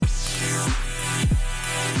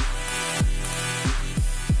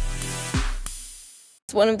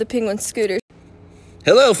one of the penguin scooters.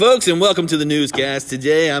 Hello, folks, and welcome to the newscast.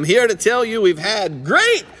 Today, I'm here to tell you we've had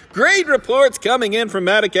great reports coming in from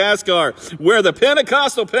Madagascar, where the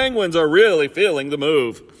Pentecostal penguins are really feeling the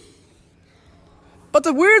move. But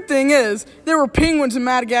the weird thing is, there were penguins in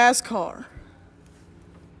Madagascar.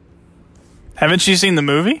 Haven't you seen the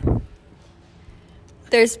movie?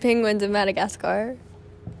 There's penguins in Madagascar.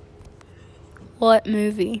 What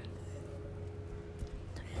movie?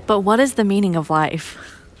 But what is the meaning of life?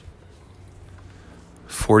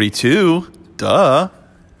 42? Duh.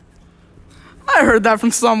 I heard that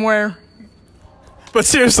from somewhere. But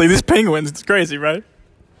seriously, these penguins, it's crazy, right?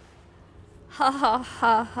 Ha ha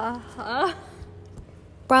ha ha ha.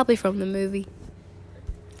 Probably from the movie.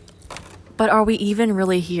 But are we even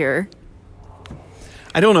really here?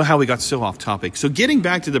 I don't know how we got so off topic. So getting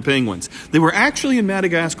back to the penguins, they were actually in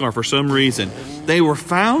Madagascar for some reason. They were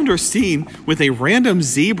found or seen with a random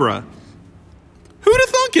zebra. Who'd have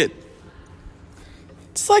thunk it?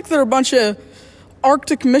 It's like they're a bunch of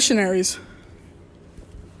Arctic missionaries.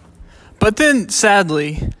 But then,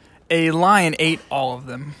 sadly, a lion ate all of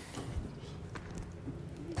them.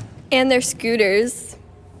 And their scooters.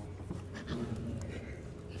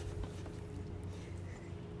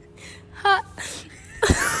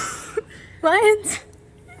 Lions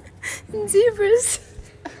and zebras.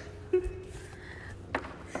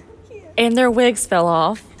 And their wigs fell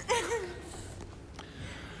off.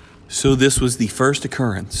 So this was the first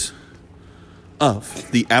occurrence of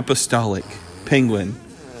the Apostolic Penguin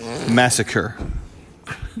Massacre.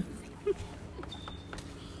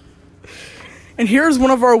 And here's one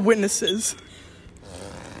of our witnesses.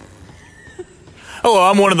 Hello,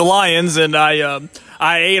 I'm one of the lions, and I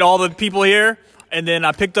ate all the people here, and then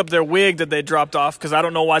I picked up their wig that they dropped off, because I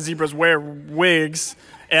don't know why zebras wear wigs,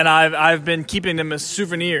 and I've been keeping them as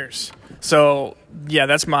souvenirs. So, yeah,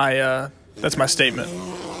 that's my statement.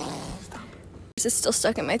 This is still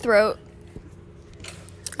stuck in my throat.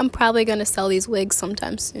 I'm probably going to sell these wigs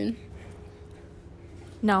sometime soon.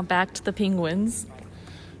 Now back to the penguins.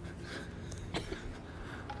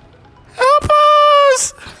 Help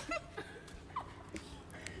us!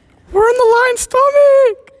 We're in the lion's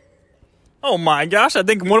stomach! Oh my gosh, I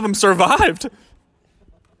think one of them survived.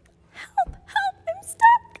 Help, I'm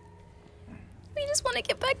stuck. We just want to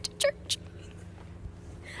get back to church.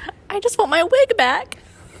 I just want my wig back.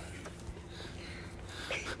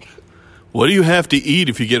 What do you have to eat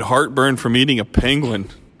if you get heartburn from eating a penguin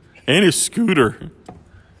and a scooter?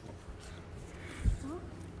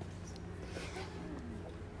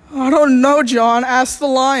 I don't know, John. Ask the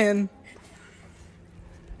lion.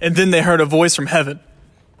 And then they heard a voice from heaven.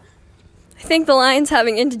 I think the lion's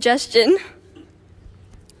having indigestion.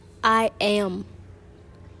 I am.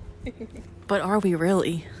 But are we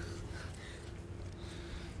really?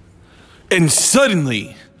 And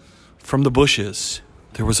suddenly, from the bushes,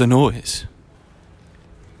 there was a noise.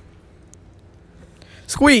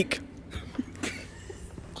 Squeak.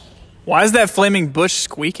 Why is that flaming bush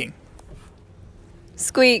squeaking?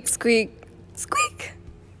 Squeak, squeak, squeak.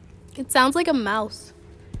 It sounds like a mouse.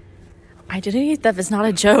 Identity theft is not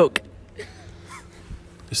a joke.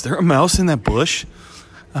 Is there a mouse in that bush?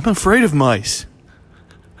 I'm afraid of mice.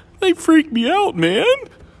 They freak me out, man.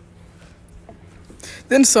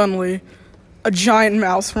 Then suddenly, a giant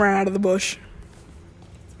mouse ran out of the bush.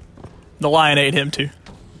 The lion ate him too.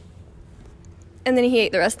 And then he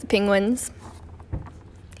ate the rest of the penguins.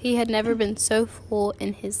 He had never been so full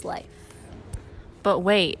in his life. But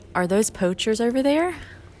wait, are those poachers over there?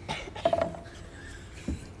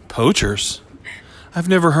 Poachers? I've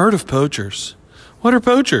never heard of poachers. What are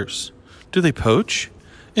poachers? Do they poach?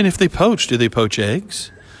 And if they poach, do they poach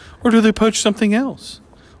eggs? Or do they poach something else?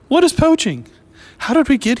 What is poaching? How did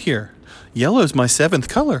we get here? Yellow's my seventh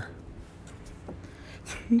color.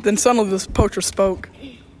 Then suddenly this poacher spoke.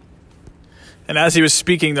 And as he was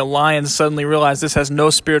speaking, the lion suddenly realized this has no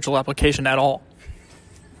spiritual application at all.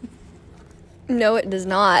 No, it does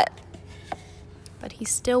not. But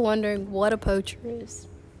he's still wondering what a poacher is.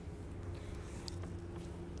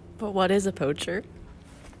 But what is a poacher?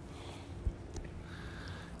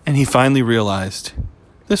 And he finally realized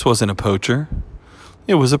this wasn't a poacher.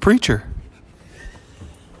 It was a preacher.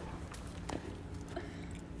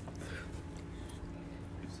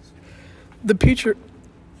 The preacher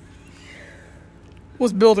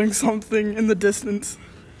was building something in the distance.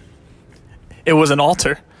 It was an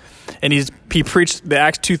altar. And he preached the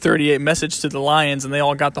Acts 2:38 message to the lions, and they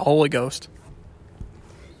all got the Holy Ghost.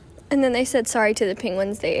 And then they said sorry to the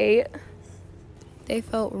penguins they ate. They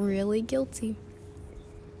felt really guilty.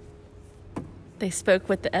 They spoke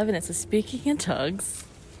with the evidence of speaking in tongues.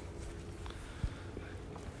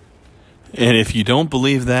 And if you don't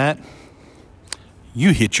believe that,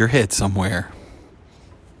 you hit your head somewhere.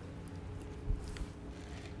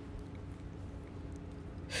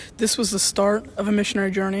 This was the start of a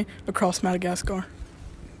missionary journey across Madagascar.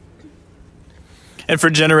 And for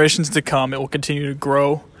generations to come, it will continue to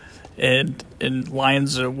grow, and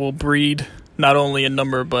lions will breed not only in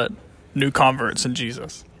number but new converts in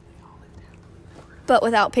Jesus. But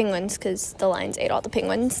without penguins, because the lions ate all the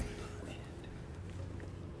penguins.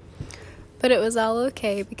 But it was all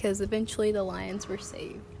okay because eventually the lions were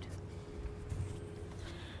saved.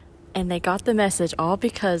 And they got the message all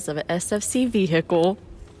because of an SFC vehicle.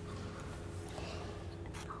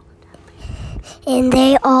 And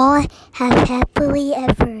they all have happily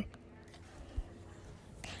ever.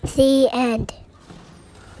 The end.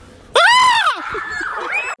 Ah!